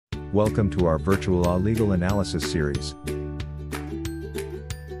Welcome to our VirtuaLaw Legal Analysis series.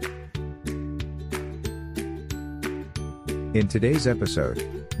 In today's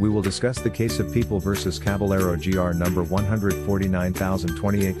episode, we will discuss the case of People v. Caballero GR number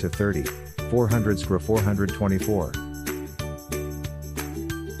 149028-30, 400 SCRA 424.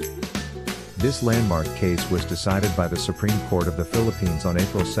 This landmark case was decided by the Supreme Court of the Philippines on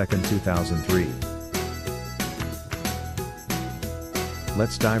April 2, 2003.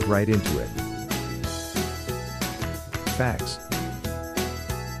 Let's dive right into it. Facts.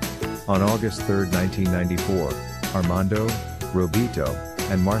 On August 3, 1994, Armando, Robito,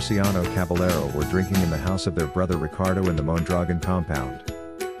 and Marciano Caballero were drinking in the house of their brother Ricardo in the Mondragon compound.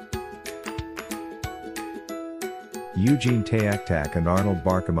 Eugene Tayaktak and Arnold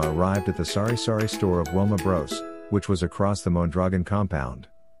Barkema arrived at the sari-sari store of Wilma Bros, which was across the Mondragon compound.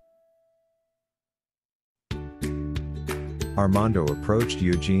 Armando approached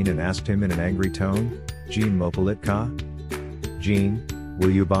Eugene and asked him in an angry tone, "Gene mopalit ka? Gene, will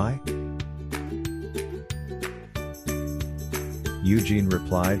you buy?" Eugene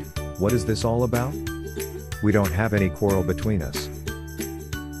replied, "What is this all about? We don't have any quarrel between us."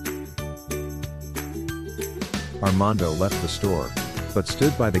 Armando left the store, but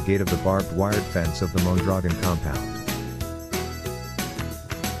stood by the gate of the barbed wired fence of the Mondragon compound.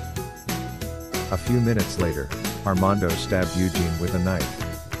 A few minutes later, Armando stabbed Eugene with a knife.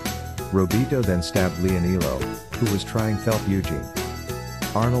 Robito then stabbed Leonilo, who was trying to help Eugene.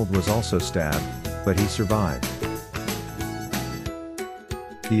 Arnold was also stabbed, but he survived.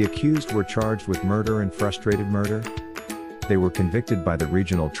 The accused were charged with murder and frustrated murder. They were convicted by the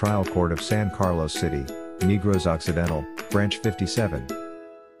Regional Trial Court of San Carlos City, Negros Occidental, Branch 57.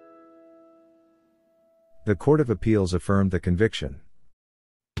 The Court of Appeals affirmed the conviction.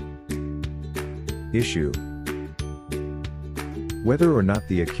 Issue: whether or not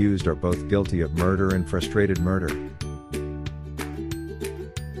the accused are both guilty of murder and frustrated murder.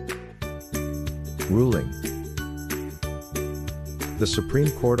 Ruling: the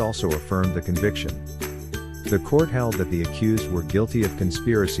Supreme Court also affirmed the conviction. The court held that the accused were guilty of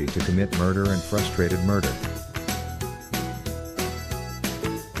conspiracy to commit murder and frustrated murder.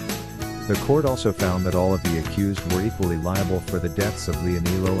 The court also found that all of the accused were equally liable for the deaths of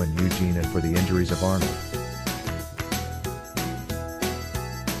Leonilo and Eugene and for the injuries of Arnold.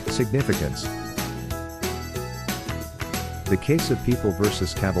 Significance: the case of People v.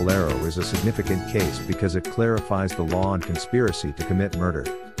 Caballero is a significant case because it clarifies the law on conspiracy to commit murder.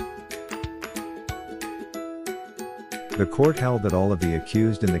 The court held that all of the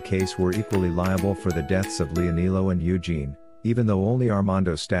accused in the case were equally liable for the deaths of Leonilo and Eugene, even though only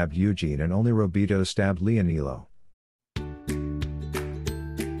Armando stabbed Eugene and only Robito stabbed Leonilo.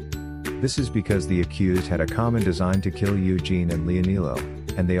 This is because the accused had a common design to kill Eugene and Leonilo,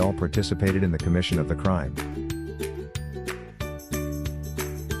 and they all participated in the commission of the crime.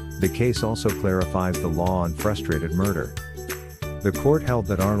 The case also clarifies the law on frustrated murder. The court held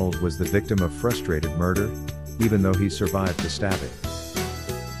that Arnold was the victim of frustrated murder, even though he survived the stabbing.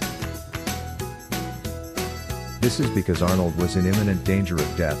 This is because Arnold was in imminent danger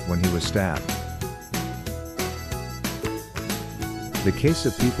of death when he was stabbed. The case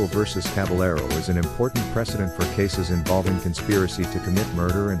of People v. Caballero is an important precedent for cases involving conspiracy to commit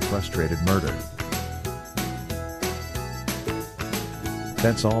murder and frustrated murder.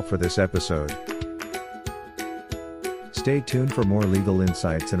 That's all for this episode. Stay tuned for more legal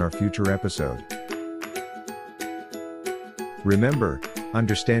insights in our future episode. Remember,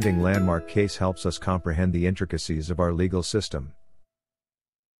 understanding landmark case helps us comprehend the intricacies of our legal system.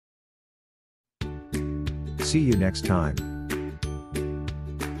 See you next time.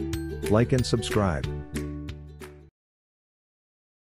 Like and subscribe.